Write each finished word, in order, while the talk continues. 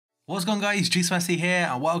What's going on, guys? Messi here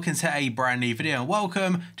and welcome to a brand new video and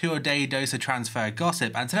welcome to your daily dose of transfer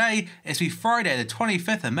gossip. And today is Friday the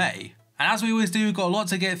 25th of May. And as we always do, we've got a lot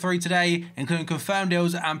to get through today, including confirmed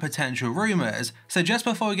deals and potential rumours. So just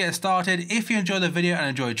before we get started, if you enjoyed the video and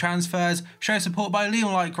enjoyed transfers, show support by leaving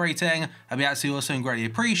a like rating, that'd be absolutely awesome and greatly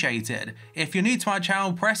appreciated. If you're new to my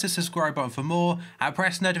channel, press the subscribe button for more and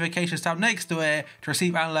press the notifications tab next to it to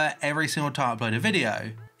receive an alert every single time I upload a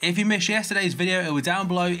video. If you missed yesterday's video, it will be down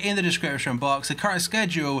below in the description box. The current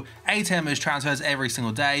schedule, 8 AM is transfers every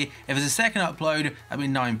single day. If there's a second upload, that'll be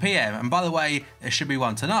 9 PM. And by the way, there should be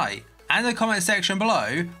one tonight. And in the comment section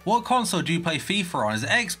below, what console do you play FIFA on? Is it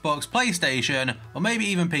Xbox, PlayStation, or maybe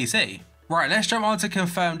even PC? Right, let's jump on to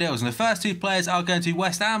confirmed deals. And the first two players are going to be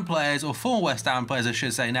West Ham players, or former West Ham players I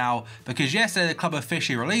should say now, because yesterday the club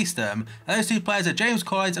officially released them. And those two players are James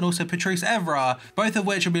Collins and also Patrice Evra, both of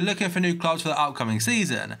which will be looking for new clubs for the upcoming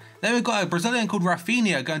season. Then we've got a Brazilian called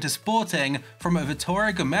Rafinha going to Sporting from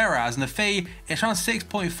Vitória Guimarães, and the fee is around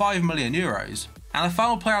 6.5 million euros. And the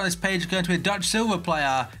final player on this page is going to be a Dutch silver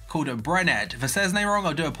player called Brenet. If I say his name wrong,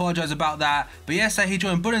 I do apologise about that. But yesterday he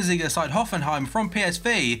joined Bundesliga side Hoffenheim from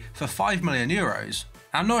PSV for 5 million euros.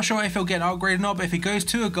 I'm not sure if he'll get an upgrade or not, but if he goes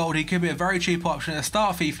to a gold, he could be a very cheap option at the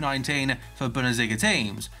start of FIFA 19 for Bundesliga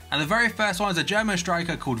teams. And the very first one is a German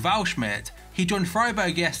striker called Waldschmidt. He joined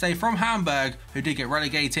Freiburg yesterday from Hamburg, who did get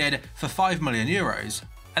relegated, for 5 million euros.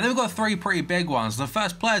 And then we've got three pretty big ones. The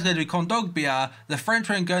first player is going to be Kondogbia, the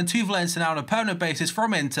Frenchman going to Valencia now on a permanent basis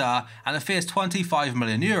from Inter, and the fee is 25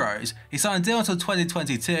 million euros. He signed a deal until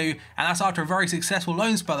 2022, and that's after a very successful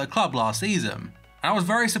loan spell at the club last season. And I was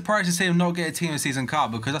very surprised to see him not get a team of the season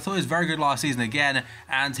card because I thought he was very good last season again,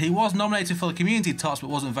 and he was nominated for the community tots but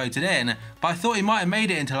wasn't voted in, but I thought he might have made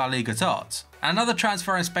it into La Liga tots. And another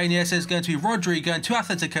transfer in Spain is going to be Rodri going to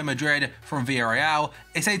Atletico Madrid from Villarreal.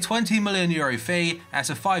 It's a 20 million euro fee and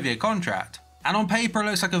it's a 5-year contract. And on paper it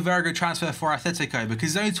looks like a very good transfer for Atletico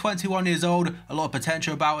because he's only 21 years old, a lot of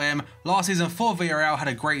potential about him. Last season for Villarreal had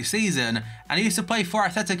a great season and he used to play for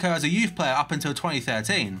Atletico as a youth player up until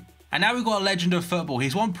 2013. And now we've got a legend of football.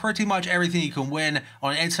 He's won pretty much everything he can win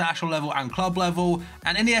on an international level and club level.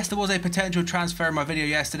 And Iniesta was a potential transfer in my video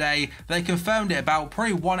yesterday. They confirmed it about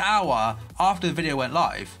probably 1 hour after the video went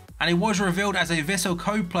live. And he was revealed as a Vissel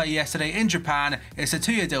Kobe player yesterday in Japan. It's a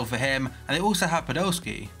 2-year deal for him. And they also have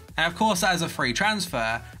Podolski. And of course that is a free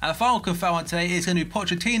transfer. And the final confirmed one today is going to be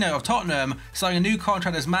Pochettino of Tottenham signing a new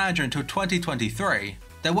contract as manager until 2023.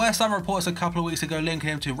 There were some reports a couple of weeks ago linking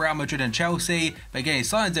him to Real Madrid and Chelsea, but again he's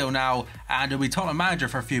signed a deal now and he'll be Tottenham manager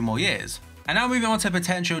for a few more years. And now moving on to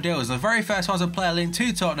potential deals, the very first one's a player linked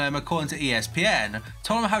to Tottenham according to ESPN.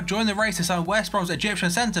 Tottenham have joined the race to sign West Brom's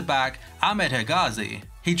Egyptian centre-back Ahmed Hegazi.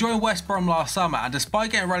 He joined West Brom last summer and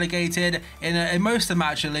despite getting relegated, in most of the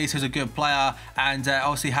match at least, he's a good player and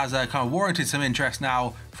obviously has kind of warranted some interest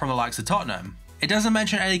now from the likes of Tottenham. It doesn't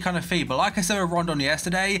mention any kind of fee, but like I said with Rondon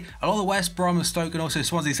yesterday, a lot of the West Brom, Stoke and also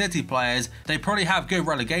Swansea City players, they probably have good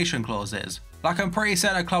relegation clauses. Like I'm pretty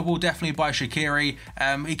certain a club will definitely buy Shaqiri.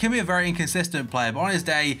 He can be a very inconsistent player, but on his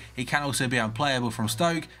day, he can also be unplayable from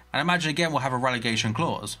Stoke, and I imagine again we'll have a relegation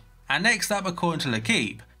clause. And next up, according to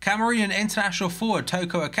L'Equipe, Cameroonian international forward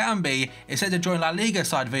Toko Ekambi is set to join La Liga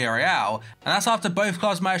side Villarreal, and that's after both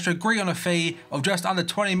clubs managed to agree on a fee of just under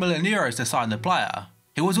 20 million euros to sign the player.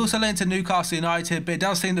 He was also linked to Newcastle United, but it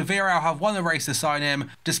does seem that Villarreal have won the race to sign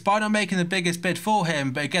him, despite not making the biggest bid for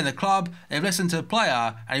him. But again, the club, they've listened to the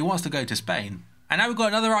player and he wants to go to Spain. And now we've got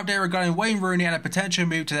another update regarding Wayne Rooney and a potential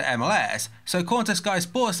move to the MLS. So according to Sky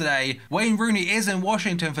Sports today, Wayne Rooney is in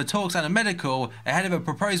Washington for talks and a medical ahead of a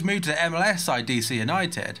proposed move to the MLS side DC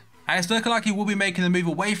United. And it's looking like he will be making the move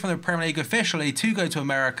away from the Premier League officially to go to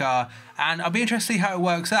America, and I'll be interested to see how it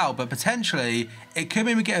works out, but potentially it could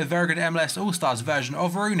mean we get a very good MLS All-Stars version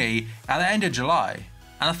of Rooney at the end of July.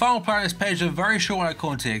 And the final player on this page is a very short one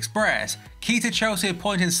according to the Express. Key to Chelsea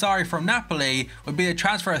appointing Sarri from Napoli would be the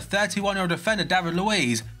transfer of 31-year-old defender David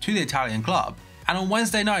Luiz to the Italian club. And on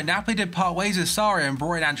Wednesday night, Napoli did part ways with Sarri and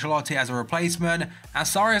brought in Ancelotti as a replacement, and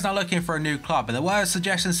Sarri is now looking for a new club. And there were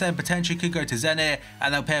suggestions saying potentially could go to Zenit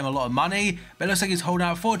and they'll pay him a lot of money, but it looks like he's holding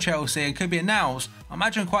out for Chelsea and could be announced, I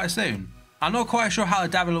imagine, quite soon. I'm not quite sure how the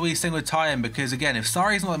David Luiz thing would tie in because again, if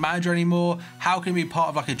Sarri's not the manager anymore, how can he be part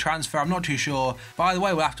of like a transfer? I'm not too sure, but either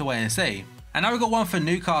way we'll have to wait and see. And now we've got one for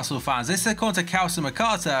Newcastle fans. This is according to Calcio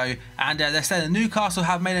Mercato, and they're saying that Newcastle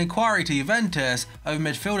have made an inquiry to Juventus over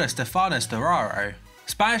midfielder Stefano Sturaro.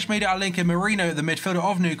 Spanish media are linking Merino, the midfielder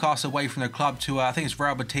of Newcastle, away from the club to I think it's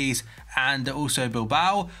Real Betis and also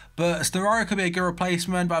Bilbao, but Sturaro could be a good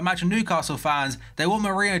replacement, but I imagine Newcastle fans, they want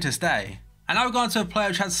Merino to stay. And now we've gone to a player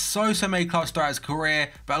which had so many clubs throughout his career,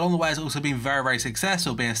 but along the way has also been very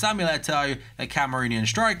successful, being Samuel Eto'o, a Cameroonian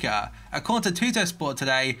striker. According to Tuttosport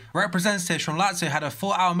today, representatives from Lazio had a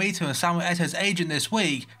 4-hour meeting with Samuel Eto'o's agent this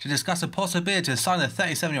week to discuss the possibility to sign the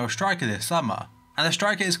 37-year-old striker this summer. And the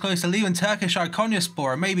striker is close to leaving Turkish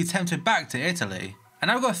Konyaspor and may be tempted back to Italy. And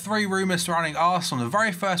now we've got 3 rumours surrounding Arsenal. The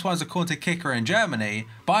very first one is according to Kicker in Germany.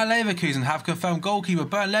 Bayer Leverkusen have confirmed goalkeeper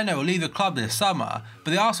Bernd Leno will leave the club this summer, but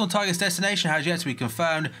the Arsenal target's destination has yet to be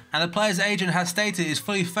confirmed, and the player's agent has stated he is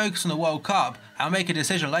fully focused on the World Cup and will make a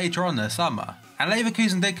decision later on this summer. And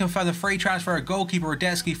Leverkusen did confirm the free transfer of goalkeeper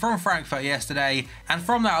Radetzky from Frankfurt yesterday, and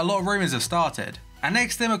from that a lot of rumours have started. And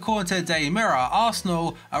next to him, according to the Daily Mirror,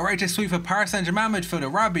 Arsenal are ready to sweep for Paris Saint-Germain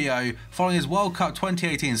midfielder Rabiot following his World Cup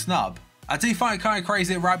 2018 snub. I do find it kind of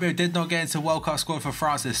crazy that Rabiot did not get into the World Cup squad for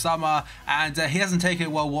France this summer, and he hasn't taken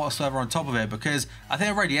it well whatsoever on top of it, because I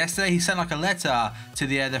think I read yesterday he sent like a letter to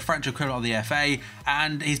the French equivalent of the FA,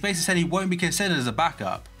 and he's basically said he won't be considered as a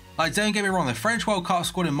backup. Like, don't get me wrong, the French World Cup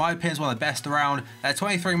squad in my opinion is one of the best around. Their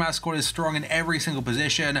 23-man squad is strong in every single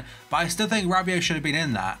position, but I still think Rabiot should have been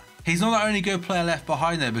in that. He's not the only good player left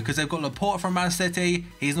behind there, because they've got Laporte from Man City,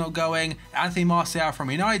 he's not going, Anthony Martial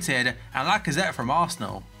from United, and Lacazette from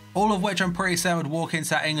Arsenal. All of which I'm pretty certain would walk into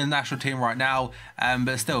that England national team right now,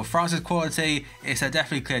 but still, France's quality is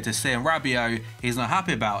definitely clear to see, and Rabiot, he's not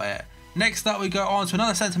happy about it. Next up, we go on to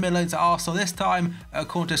another centre mid linked to Arsenal, this time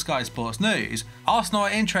according to Sky Sports News. Arsenal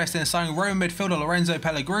are interested in signing Roma midfielder Lorenzo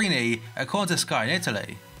Pellegrini, according to Sky in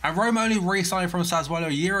Italy. And Roma only re-signed from Sassuolo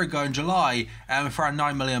a year ago in July for around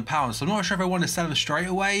 £9 million, so I'm not sure if they want to sell him straight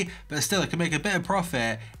away, but still, it can make a bit of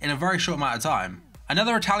profit in a very short amount of time.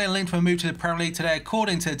 Another Italian link to a move to the Premier League today,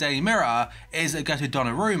 according to the Daily Mirror, is Gato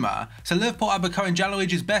Donnarumma. So Liverpool are becoming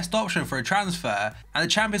Gianluigi's best option for a transfer, and the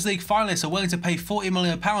Champions League finalists are willing to pay £40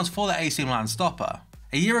 million for the AC Milan stopper.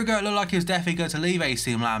 A year ago it looked like he was definitely going to leave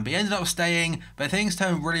AC Milan, but he ended up staying, but things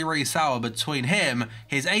turned really sour between him,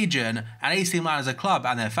 his agent, and AC Milan as a club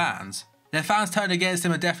and their fans. Their fans turned against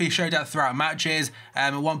him and definitely showed that throughout matches.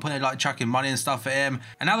 At one point they like chucking money and stuff at him.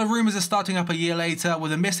 And now the rumours are starting up a year later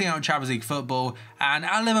with him missing out on Champions League football. And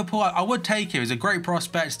at Liverpool, I would take him. He's a great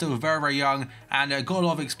prospect, still very young, and got a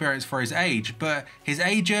lot of experience for his age. But his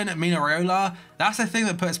agent, Mino Raiola, that's the thing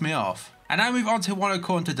that puts me off. And now move on to one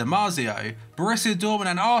according to Damasio. Borussia Dortmund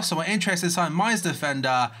and Arsenal are interested in signing Mainz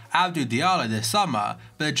defender Abdou Diallo this summer,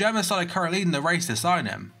 but the German side are currently leading the race to sign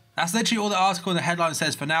him. That's literally all the article in the headline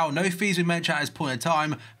says for now. No fees we mentioned at this point in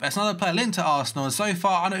time, but it's another player linked to Arsenal, and so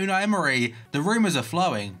far under Unai Emery, the rumours are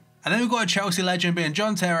flowing. And then we've got a Chelsea legend being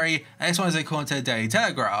John Terry, and this one is according to the Daily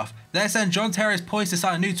Telegraph. They're saying John Terry is poised to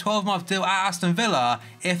sign a new 12-month deal at Aston Villa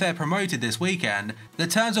if they're promoted this weekend, the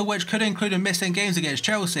terms of which could include him missing games against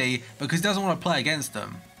Chelsea because he doesn't want to play against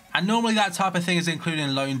them. And normally that type of thing is included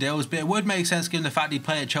in loan deals, but it would make sense given the fact he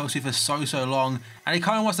played at Chelsea for so long, and he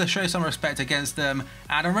kind of wants to show some respect against them.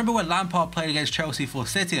 And I remember when Lampard played against Chelsea for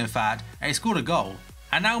City in fact, and he scored a goal.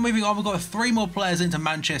 And now moving on, we've got 3 more players into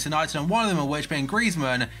Manchester United, and one of them of which being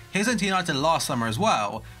Griezmann. He was into United last summer as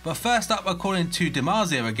well. But first up, according to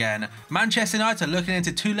Damasio again, Manchester United are looking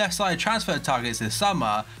into 2 left-sided transfer targets this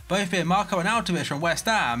summer, both being Marko Arnautovic from West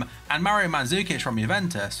Ham and Mario Mandzukic from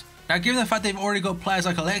Juventus. Now, given the fact they've already got players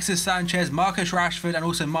like Alexis Sanchez, Marcus Rashford and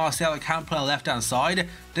also Martial that can't play on the left-hand side,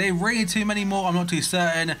 do they really need too many more? I'm not too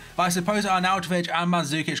certain, but I suppose Arnautovic and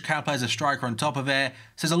Mandzukic can play as a striker on top of it,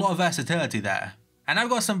 so there's a lot of versatility there. And now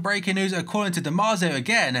we've got some breaking news according to Damasio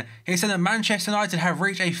again. He said that Manchester United have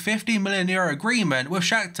reached a €50 million agreement with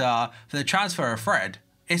Shakhtar for the transfer of Fred.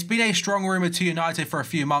 It's been a strong rumour to United for a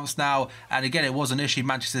few months now, and again it was an issue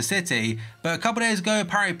Manchester City, but a couple of days ago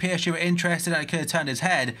apparently PSG were interested and it could have turned its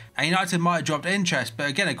head, and United might have dropped interest, but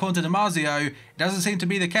again according to Damasio, it doesn't seem to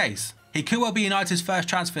be the case. He could well be United's first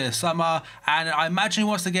transfer this summer, and I imagine he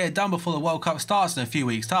wants to get it done before the World Cup starts in a few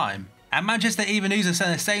weeks' time. And Manchester Evening News are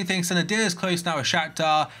saying the same thing, saying the deal is close now with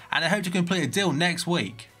Shakhtar, and they hope to complete a deal next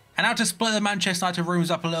week. And now to split the Manchester United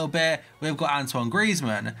rumours up a little bit, we've got Antoine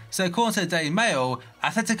Griezmann. So according to the Daily Mail,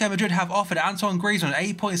 Atletico Madrid have offered Antoine Griezmann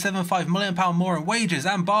 £8.75 million more in wages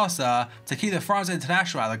and Barca to keep the France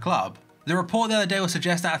international at the club. The report the other day was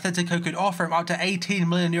suggesting that Atletico could offer him up to €18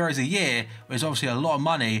 million a year, which is obviously a lot of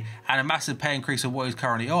money and a massive pay increase of what he's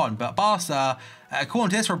currently on. But Barca,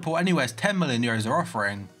 according to this report anyway, is €10 million they're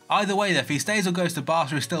offering. Either way, if he stays or goes to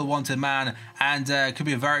Barca, he's still a wanted man, and could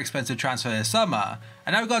be a very expensive transfer this summer.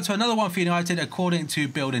 And now we've got to another one for United, according to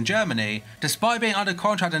Bild in Germany. Despite being under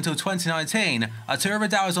contract until 2019, Arturo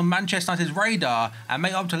Vidal is on Manchester United's radar and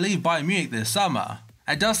may opt to leave Bayern Munich this summer.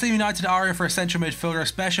 It does seem United are in for a central midfielder,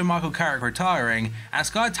 especially Michael Carrick retiring, and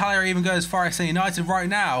Sky Italia even goes as far as saying United right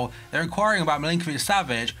now they're inquiring about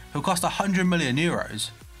Milinkovic-Savic, who'll cost €100 million.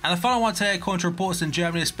 And the final one today, according to reports in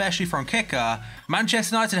Germany, especially from Kicker,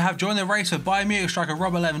 Manchester United have joined the race for Bayern Munich striker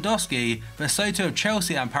Robert Lewandowski, but so too have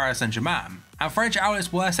Chelsea and Paris Saint-Germain. And French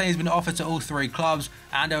outlets were saying he's been offered to all three clubs,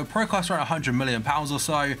 and they would pro cost around £100 million or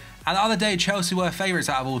so, and the other day Chelsea were favourites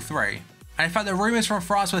out of all three. And in fact, the rumours from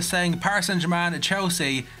France were saying Paris Saint-Germain,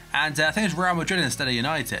 Chelsea, and I think it's Real Madrid instead of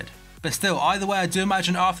United. But still, either way, I do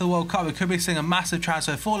imagine after the World Cup we could be seeing a massive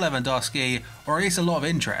transfer for Lewandowski, or at least a lot of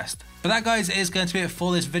interest. But that, guys, is going to be it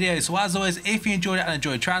for this video. So as always, if you enjoyed it and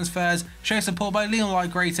enjoyed transfers, show support by leaving a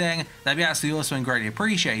like rating. That'd be absolutely awesome and greatly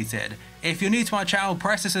appreciated. If you're new to my channel,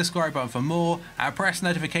 press the subscribe button for more, and press the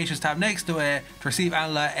notifications tab next to it to receive an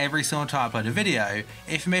alert every single time I upload a video.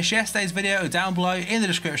 If you missed yesterday's video, down below in the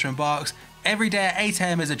description box. Every day at 8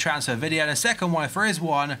 AM is a transfer video, and the second one, if there is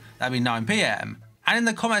one, that'd be 9 PM. And in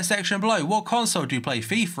the comment section below, what console do you play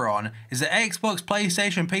FIFA on? Is it Xbox,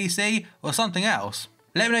 PlayStation, PC, or something else?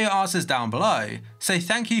 Let me know your answers down below. So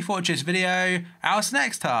thank you for watching this video, I'll see you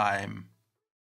next time.